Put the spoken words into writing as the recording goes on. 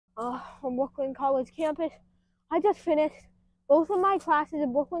from Brooklyn College campus. I just finished both of my classes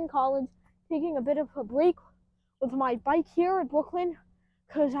at Brooklyn College, taking a bit of a break with my bike here at Brooklyn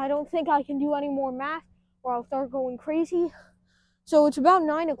because I don't think I can do any more math or I'll start going crazy. So it's about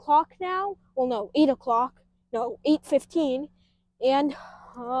 9 o'clock now. Well, no, 8 o'clock. No, 8:15. And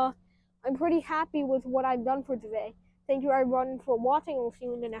I'm pretty happy with what I've done for today. Thank you everyone for watching, and we'll see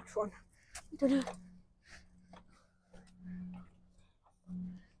you in the next one.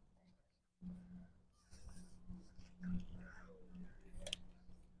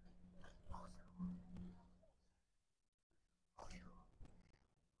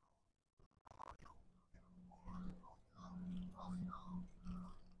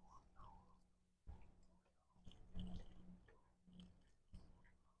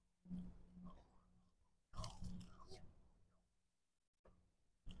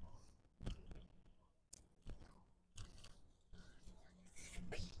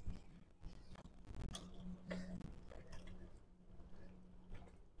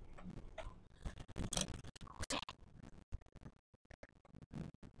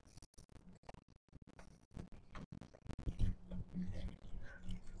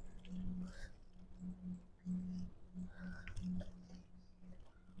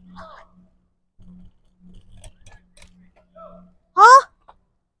 Huh?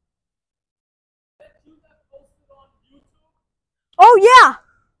 Oh yeah.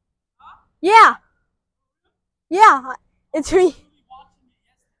 Yeah. Yeah. It's me.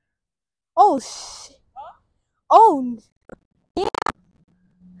 Oh shit. Oh.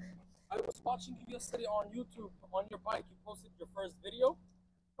 I was watching you yesterday on YouTube on your bike. You posted your first video.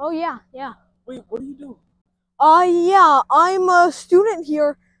 Oh yeah. Yeah. Wait, what do you do? Yeah. I'm a student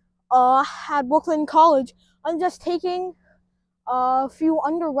here. At Brooklyn College. I'm just taking a few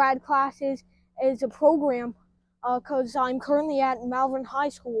undergrad classes as a program, cause I'm currently at Malverne High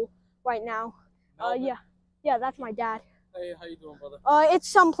School right now. Yeah, that's my dad. Hey, how you doing, brother? It's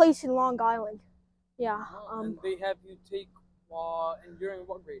someplace in Long Island. Yeah. And they have you take, and you're in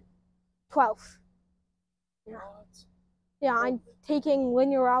what grade? 12th. Yeah. What? Yeah, I'm taking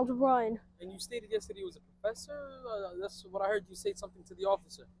linear algebra and. And you stated yesterday you was a professor. That's what I heard you say something to the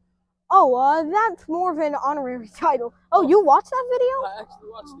officer. Oh, that's more of an honorary title. Oh, you watched that video? I actually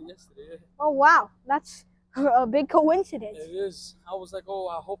watched it yesterday. Oh, wow. That's a big coincidence. It is. I was like, oh,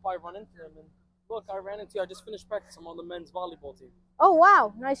 I hope I run into him. And look, I ran into you. I just finished practice. I'm on the men's volleyball team. Oh,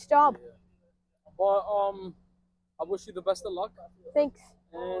 wow. Nice job. Yeah. But I wish you the best of luck. Thanks.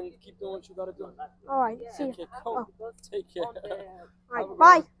 And keep doing what you gotta do. All right. See you. Okay, cool. Take care. All right.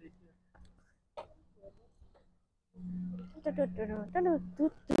 Bye.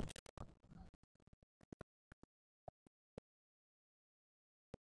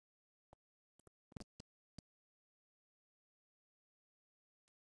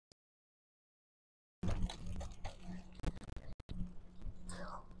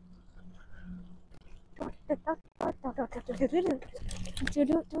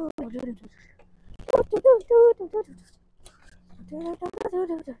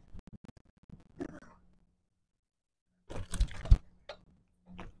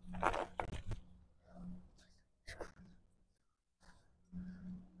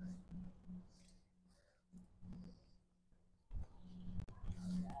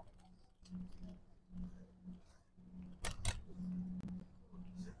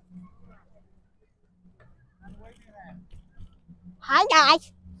 Hi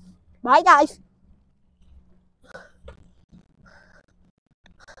guys. Bye guys.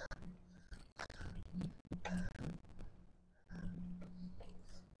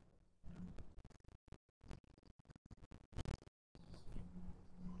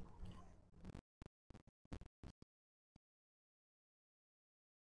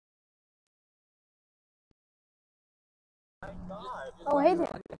 Oh, hey there.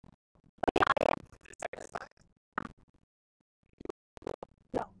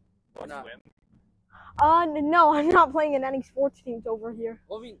 No, I'm not playing in any sports teams over here.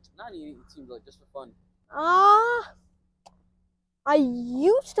 Well, I mean, not any teams, like just for fun. I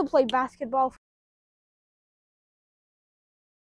used to play basketball